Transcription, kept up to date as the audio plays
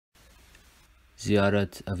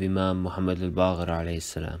Ziyarat of Imam Muhammad al-Baqir alayhi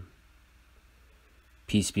salam.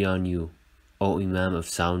 Peace be on you, O Imam of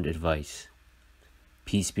sound advice.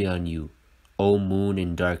 Peace be on you, O moon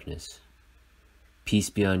in darkness. Peace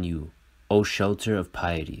be on you, O shelter of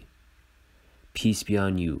piety. Peace be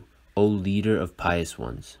on you, O leader of pious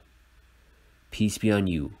ones. Peace be on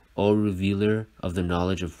you, O revealer of the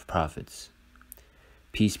knowledge of prophets.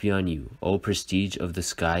 Peace be on you, O prestige of the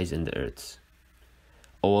skies and the earths.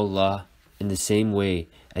 O Allah, in the same way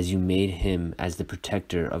as you made him as the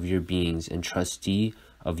protector of your beings and trustee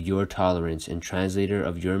of your tolerance and translator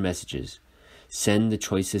of your messages, send the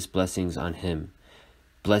choicest blessings on him,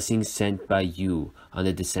 blessings sent by you on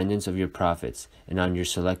the descendants of your prophets and on your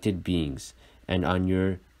selected beings and on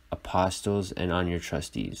your apostles and on your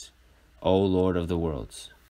trustees, O Lord of the worlds.